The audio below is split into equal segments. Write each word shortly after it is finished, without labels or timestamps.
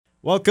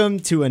Welcome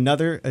to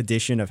another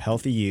edition of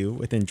Healthy You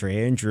with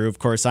Andrea and Drew. Of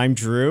course, I'm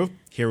Drew,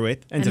 here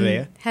with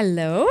Andrea.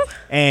 Hello.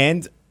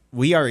 And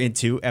we are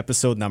into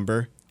episode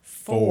number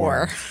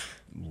 4.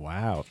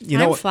 Wow.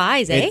 Time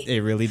flies, eh? It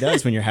really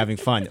does when you're having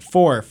fun.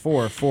 4.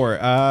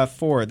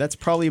 4. That's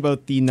probably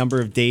about the number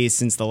of days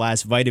since the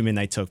last vitamin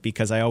I took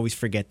because I always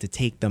forget to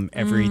take them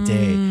every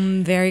day.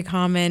 Very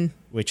common.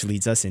 Which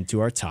leads us into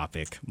our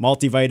topic.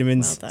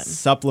 Multivitamins,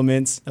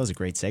 supplements. That was a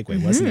great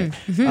segue, wasn't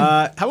it?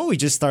 How about we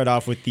just start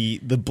off with the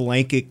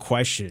blanket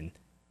question.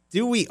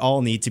 Do we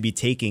all need to be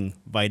taking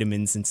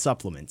vitamins and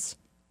supplements?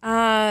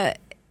 In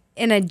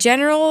a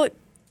general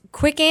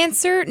quick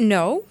answer,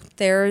 no.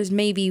 There's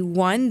maybe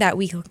one that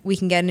we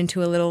can get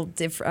into a little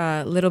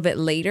bit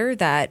later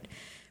that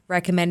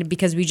recommended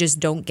because we just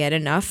don't get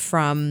enough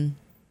from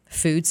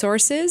food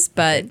sources,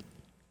 but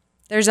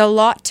there's a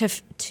lot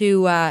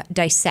to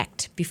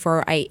dissect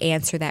before I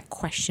answer that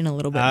question a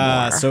little bit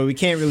more. So we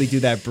can't really do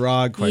that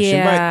broad question.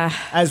 Yeah.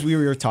 But as we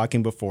were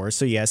talking before,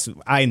 so yes,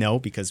 I know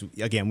because,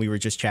 again, we were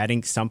just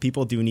chatting. Some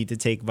people do need to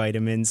take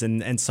vitamins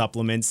and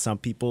supplements. Some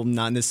people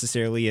not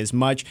necessarily as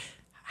much.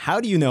 How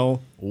do you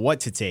know what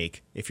to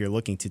take if you're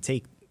looking to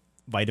take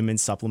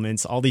vitamins,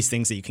 supplements, all these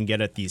things that you can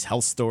get at these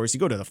health stores? You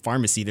go to the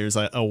pharmacy, there's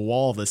a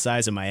wall the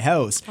size of my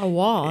house. A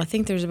wall? I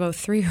think there's about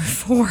 3 or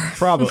 4.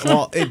 Probably.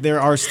 Well, there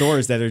are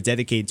stores that are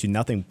dedicated to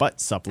nothing but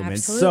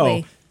supplements.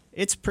 Absolutely. So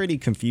it's pretty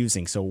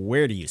confusing. So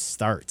where do you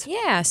start?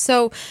 Yeah.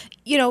 So,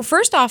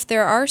 first off,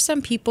 there are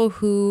some people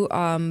who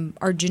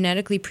are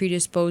genetically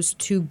predisposed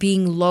to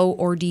being low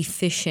or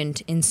deficient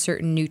in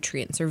certain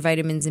nutrients or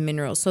vitamins and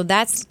minerals. So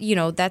that's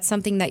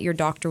something that your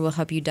doctor will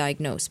help you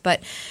diagnose.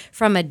 But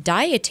from a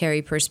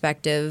dietary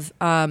perspective,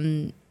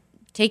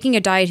 taking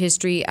a diet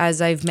history,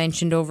 as I've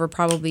mentioned over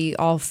probably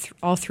all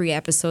 3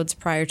 episodes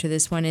prior to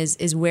this one,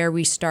 is where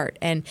we start.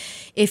 And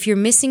if you're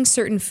missing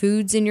certain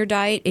foods in your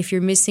diet, if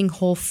you're missing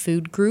whole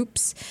food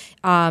groups,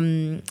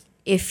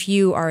 if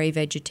you are a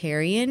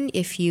vegetarian,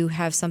 if you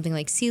have something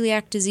like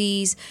celiac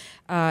disease,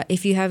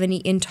 if you have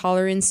any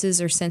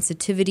intolerances or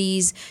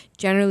sensitivities,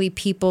 generally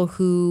people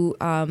who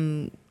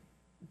go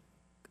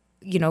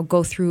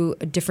through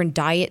different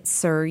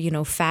diets or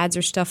fads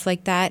or stuff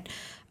like that.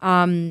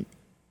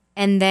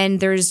 And then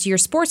there's your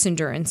sports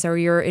endurance or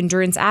your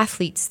endurance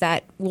athletes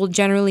that will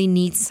generally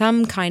need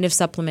some kind of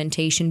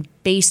supplementation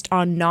based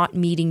on not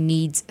meeting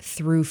needs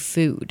through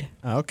food.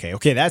 Okay,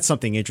 that's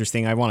something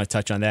interesting. I want to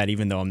touch on that,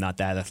 even though I'm not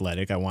that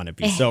athletic. I want to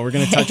be. So we're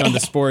going to touch on the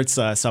sports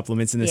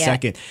supplements in a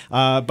second.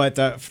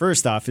 But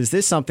first off, is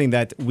this something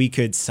that we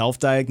could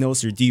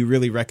self-diagnose, or do you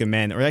really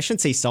recommend, or I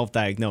shouldn't say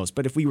self-diagnose,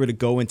 but if we were to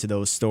go into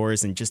those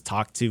stores and just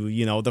talk to,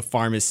 the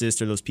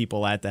pharmacist or those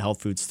people at the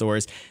health food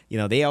stores,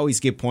 they always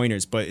give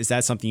pointers, but is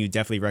that something you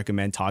definitely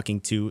recommend talking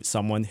to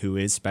someone who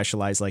is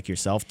specialized like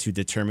yourself to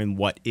determine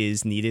what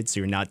is needed so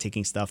you're not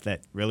taking stuff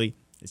that really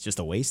is just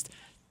a waste?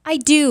 I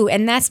do,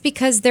 and that's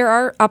because there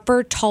are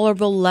upper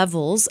tolerable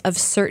levels of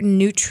certain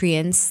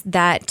nutrients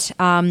that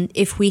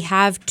if we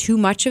have too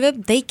much of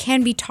it, they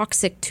can be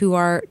toxic to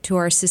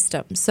our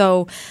system.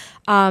 So,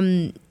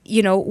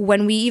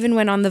 when we even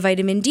went on the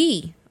vitamin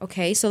D,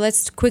 okay, so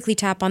let's quickly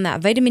tap on that.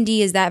 Vitamin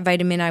D is that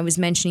vitamin I was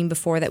mentioning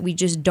before that we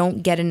just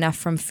don't get enough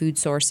from food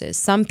sources.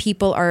 Some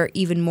people are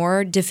even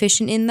more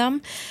deficient in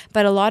them,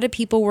 but a lot of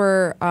people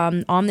were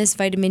on this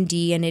vitamin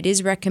D, and it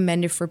is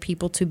recommended for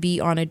people to be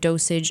on a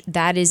dosage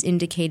that is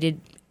indicated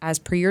as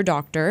per your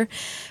doctor.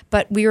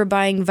 But we were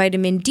buying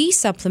vitamin D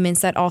supplements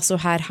that also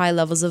had high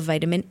levels of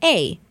vitamin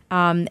A.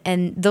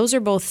 And those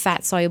are both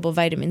fat-soluble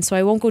vitamins, so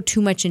I won't go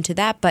too much into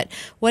that. But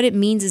what it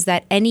means is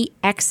that any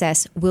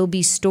excess will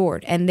be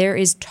stored, and there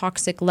is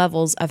toxic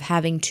levels of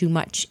having too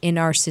much in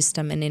our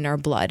system and in our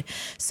blood.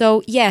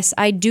 So, yes,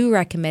 I do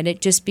recommend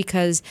it just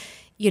because,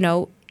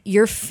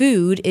 your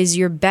food is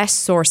your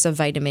best source of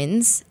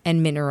vitamins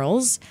and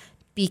minerals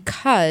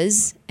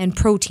and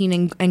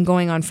protein and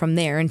going on from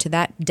there into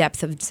that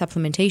depth of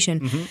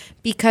supplementation,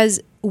 because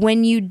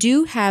when you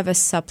do have a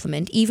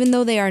supplement, even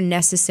though they are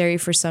necessary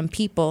for some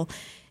people,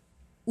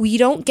 we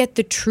don't get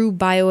the true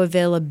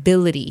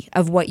bioavailability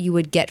of what you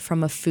would get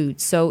from a food.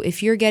 So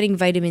if you're getting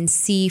vitamin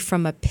C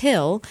from a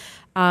pill,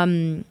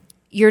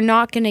 you're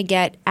not going to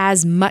get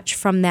as much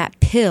from that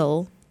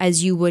pill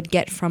as you would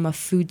get from a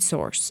food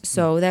source.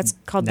 So that's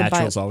called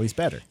Natural's always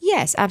better.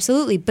 Yes,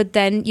 absolutely. But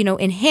then,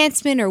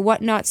 enhancement or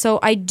whatnot. So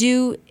I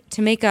do,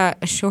 to make a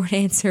short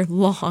answer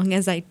long,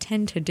 as I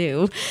tend to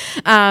do,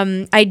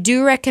 I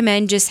do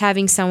recommend just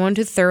having someone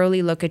to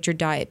thoroughly look at your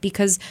diet,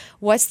 because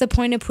what's the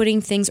point of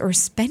putting things or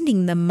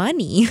spending the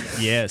money?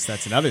 Yes,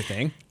 that's another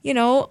thing.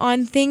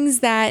 On things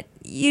that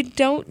you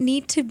don't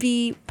need to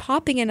be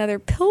popping another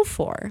pill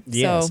for.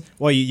 Yes. So,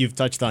 well, you've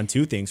touched on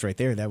 2 things right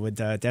there that would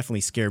definitely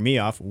scare me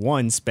off.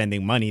 One,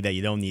 spending money that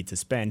you don't need to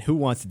spend. Who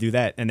wants to do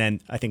that? And then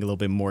I think a little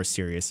bit more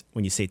serious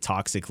when you say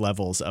toxic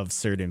levels of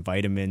certain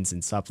vitamins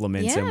and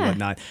supplements and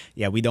whatnot.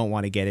 Yeah, we don't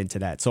want to get into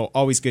that. So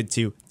always good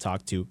to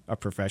talk to a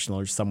professional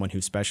or someone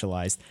who's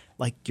specialized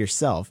like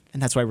yourself.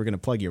 And that's why we're going to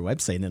plug your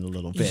website in a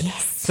little bit.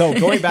 Yes. So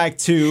going back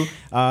to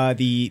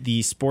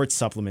the sports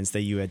supplements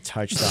that you had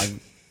touched on.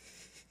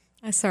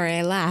 Sorry,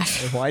 I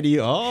laugh. Why do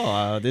you?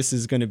 This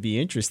is going to be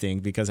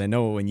interesting because I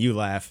know when you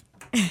laugh,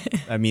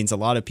 that means a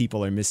lot of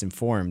people are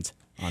misinformed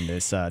on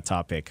this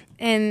topic.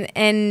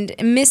 And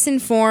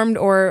misinformed,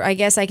 or I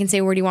guess I can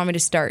say, where do you want me to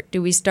start?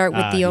 Do we start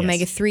with the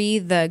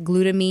omega-3, the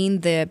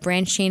glutamine, the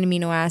branched-chain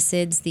amino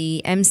acids,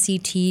 the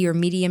MCT or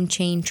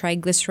medium-chain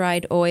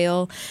triglyceride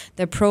oil,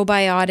 the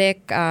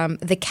probiotic,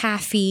 the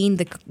caffeine,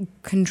 the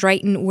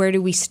chondroitin? Where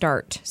do we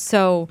start?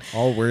 So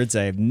all words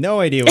I have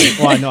no idea.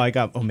 I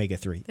got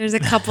omega-3. There's a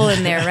couple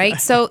in there,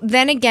 right? So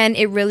then again,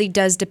 it really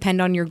does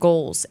depend on your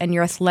goals and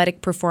your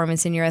athletic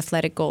performance and your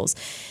athletic goals.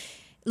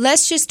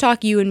 Let's just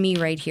talk you and me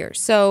right here.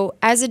 So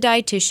as a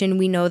dietitian,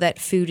 we know that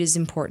food is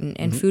important,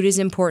 and food is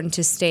important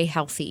to stay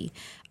healthy.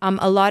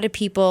 A lot of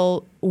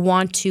people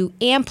want to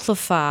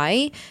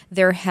amplify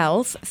their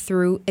health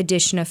through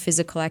addition of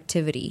physical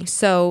activity.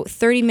 So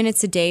 30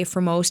 minutes a day for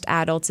most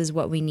adults is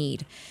what we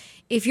need.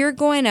 If you're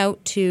going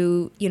out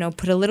to,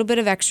 put a little bit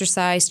of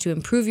exercise to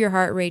improve your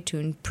heart rate, to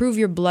improve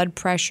your blood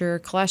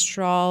pressure,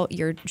 cholesterol,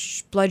 your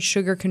blood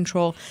sugar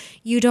control,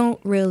 you don't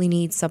really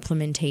need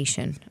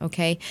supplementation,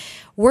 okay?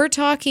 We're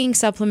talking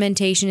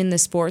supplementation in the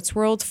sports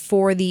world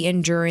for the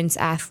endurance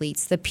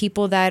athletes, the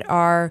people that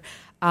are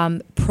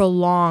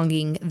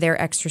prolonging their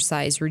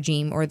exercise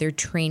regime or their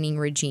training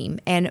regime.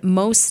 And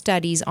most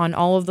studies on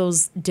all of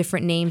those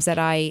different names that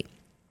I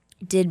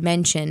did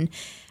mention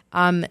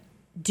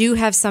do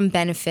have some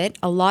benefit.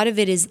 A lot of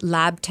it is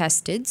lab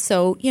tested.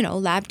 So,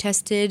 lab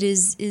tested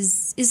is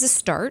a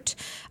start.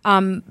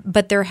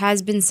 But there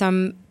has been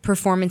some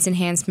performance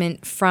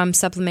enhancement from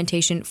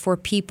supplementation for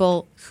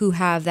people who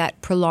have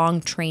that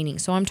prolonged training.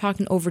 So I'm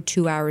talking over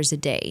 2 hours a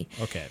day.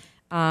 Okay.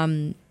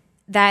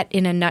 That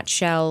in a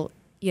nutshell,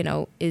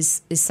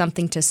 is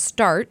something to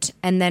start.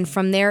 And then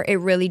from there, it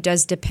really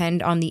does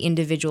depend on the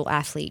individual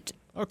athlete.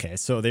 Okay.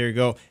 So there you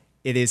go.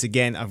 It is,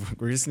 again,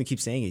 we're just going to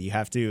keep saying it. You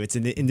have to, it's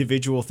an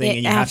individual thing,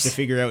 and you have to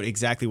figure out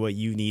exactly what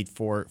you need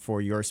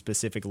for your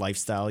specific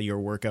lifestyle, your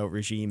workout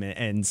regime,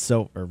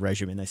 or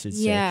regimen, I should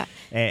say,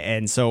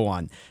 and so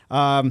on.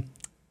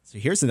 So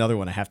here's another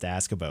one I have to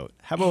ask about.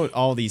 How about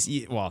all these,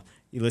 you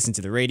listen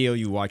to the radio,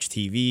 you watch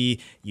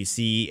TV, you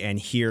see and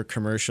hear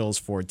commercials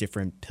for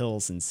different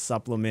pills and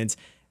supplements.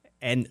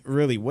 And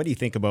really, what do you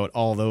think about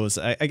all those?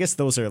 I guess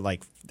those are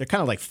they're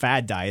kind of like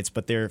fad diets,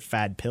 but they're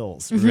fad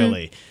pills,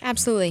 really.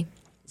 Absolutely.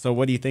 So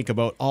what do you think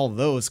about all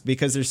those?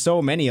 Because there's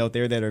so many out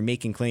there that are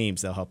making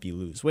claims they'll help you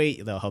lose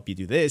weight, they'll help you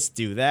do this,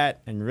 do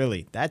that. And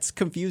really, that's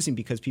confusing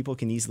because people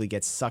can easily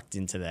get sucked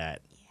into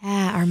that.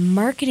 Yeah, our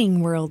marketing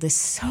world is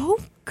so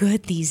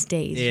good these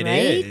days, it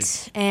right?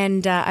 Is.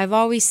 And I've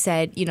always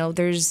said,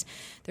 there's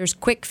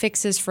quick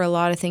fixes for a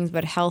lot of things,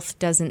 but health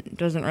doesn't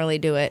really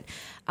do it.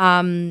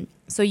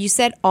 So you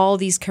said all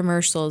these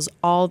commercials,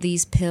 all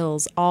these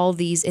pills,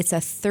 it's a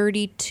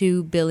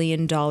 $32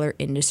 billion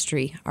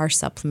industry, our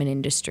supplement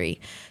industry.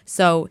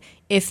 So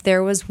if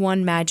there was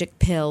one magic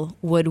pill,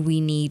 would we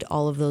need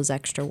all of those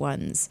extra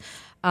ones?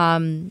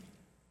 From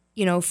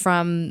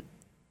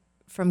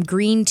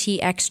green tea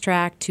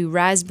extract to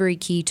raspberry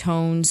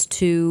ketones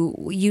to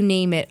you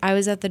name it. I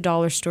was at the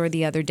dollar store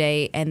the other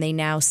day and they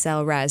now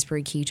sell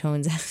raspberry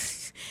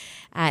ketones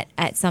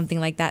at something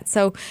like that.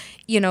 So,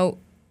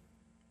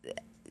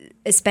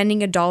 spending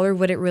 $1,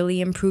 would it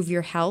really improve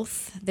your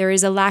health? There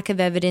is a lack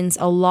of evidence.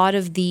 A lot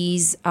of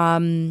these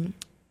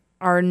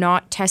are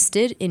not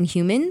tested in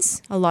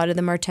humans. A lot of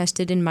them are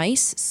tested in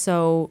mice,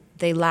 so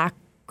they lack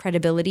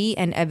credibility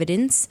and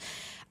evidence.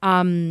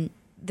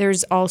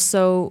 There's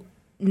also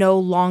no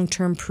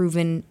long-term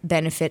proven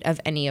benefit of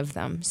any of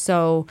them.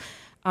 So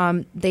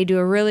they do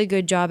a really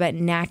good job at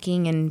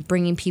knacking and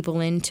bringing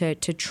people in to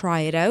try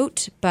it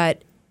out,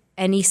 but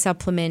any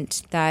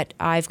supplement that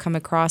I've come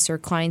across or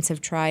clients have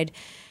tried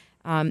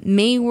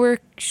may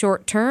work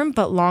short term,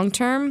 but long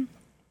term,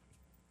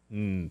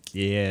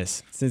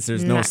 yes. Since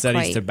there's no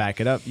studies to back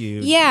it up,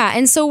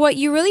 and so what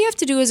you really have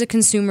to do as a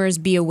consumer is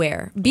be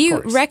aware,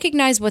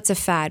 recognize what's a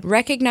fad,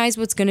 recognize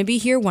what's going to be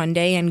here one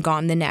day and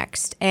gone the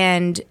next,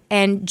 and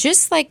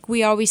just like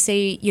we always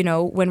say,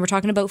 when we're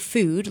talking about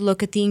food,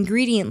 look at the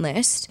ingredient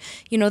list.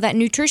 That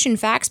nutrition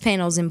facts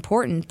panel is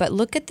important, but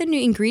look at the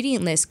new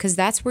ingredient list because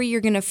that's where you're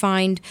going to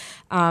find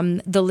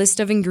the list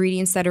of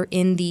ingredients that are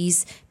in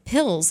these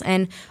pills,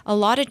 and a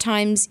lot of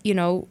times,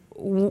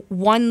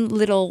 one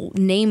little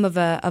name of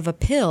a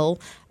pill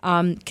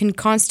can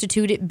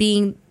constitute it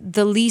being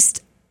the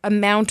least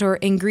amount or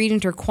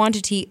ingredient or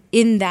quantity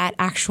in that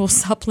actual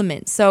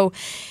supplement. So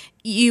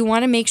you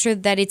want to make sure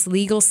that it's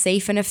legal,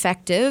 safe, and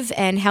effective.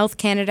 And Health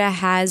Canada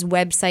has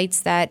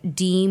websites that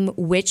deem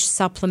which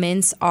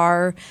supplements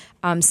are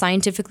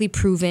scientifically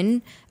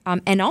proven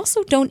and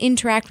also don't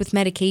interact with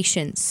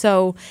medications.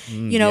 So,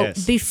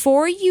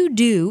 before you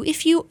do,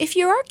 if you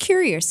are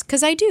curious,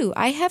 because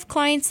I have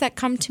clients that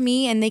come to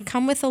me and they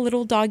come with a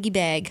little doggy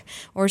bag,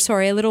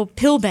 a little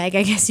pill bag,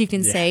 I guess you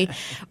can say,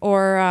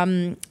 or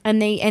and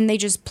they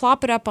just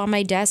plop it up on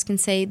my desk and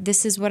say,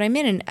 this is what I'm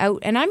in, and out.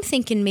 And I'm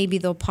thinking maybe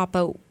they'll pop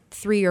out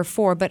 3 or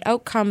 4, but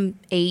out come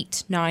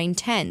 8, 9,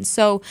 10.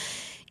 So,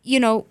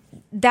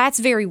 that's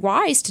very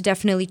wise to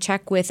definitely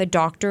check with a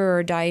doctor or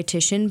a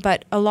dietitian,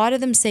 but a lot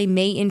of them say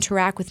may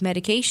interact with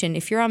medication.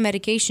 If you're on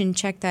medication,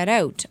 check that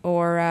out,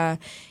 or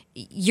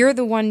you're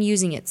the one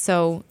using it,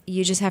 so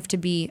you just have to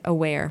be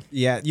aware.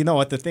 Yeah, you know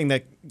what? The thing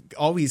that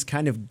always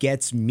kind of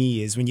gets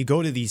me is when you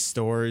go to these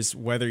stores,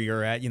 whether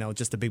you're at,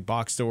 just a big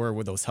box store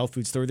or those health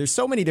food store, there's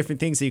so many different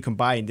things that you can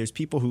buy, and there's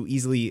people who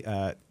easily,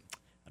 I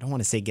don't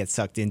want to say get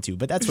sucked into,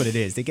 but that's what it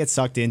is. They get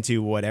sucked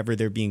into whatever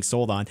they're being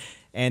sold on,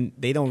 and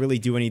they don't really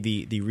do any of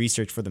the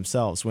research for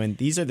themselves. When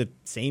these are the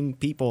same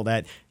people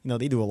that,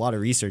 they do a lot of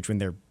research when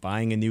they're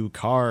buying a new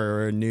car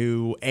or a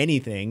new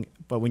anything.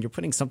 But when you're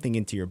putting something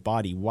into your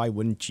body, why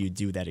wouldn't you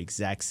do that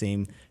exact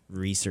same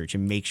research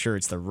and make sure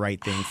it's the right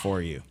thing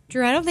for you?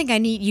 Drew, I don't think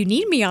you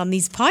need me on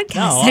these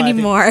podcasts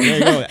anymore. There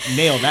you go.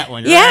 Nailed that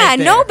one. Yeah, right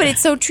there. No, but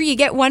it's so true. You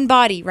get one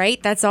body,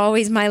 right? That's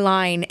always my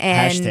line.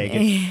 And Hashtag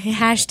it.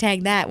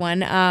 Hashtag that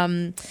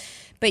one.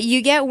 But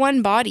you get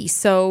one body.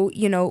 So,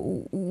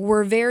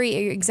 we're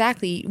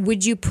exactly,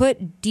 would you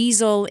put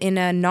diesel in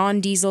a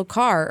non-diesel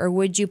car, or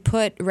would you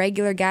put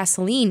regular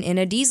gasoline in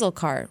a diesel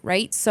car,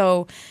 right?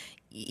 So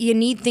you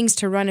need things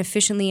to run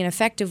efficiently and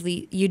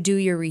effectively. You do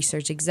your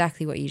research,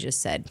 exactly what you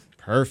just said.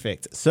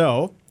 Perfect.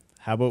 So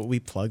how about we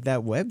plug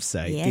that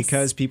website? Yes.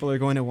 Because people are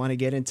going to want to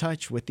get in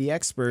touch with the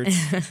experts.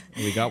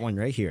 We got one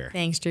right here.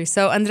 Thanks, Drew.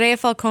 So Andrea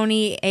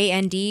Falcone,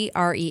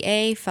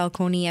 ANDREA,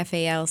 Falcone,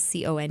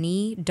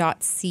 FALCONE.ca.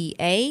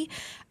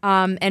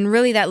 And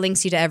really that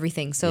links you to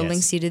everything. So It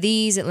links you to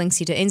these. It links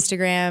you to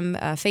Instagram,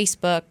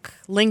 Facebook,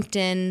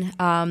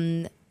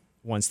 LinkedIn.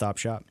 One-stop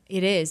shop.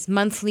 It is.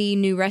 Monthly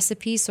new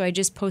recipes. So I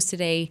just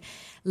posted a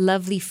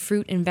lovely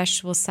fruit and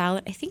vegetable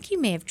salad. I think you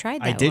may have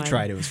tried that I did one.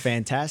 try it. It was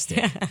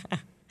fantastic.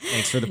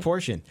 Thanks for the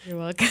portion. You're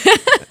welcome.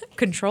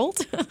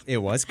 Controlled? It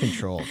was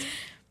controlled.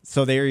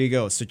 So there you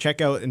go. So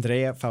check out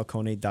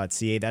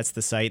AndreaFalcone.ca. That's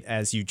the site,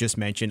 as you just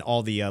mentioned.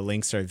 All the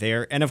links are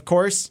there. And of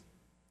course,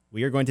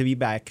 we are going to be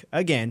back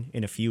again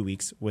in a few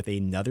weeks with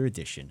another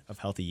edition of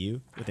Healthy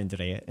You with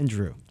Andrea and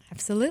Drew.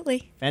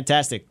 Absolutely.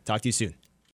 Fantastic. Talk to you soon.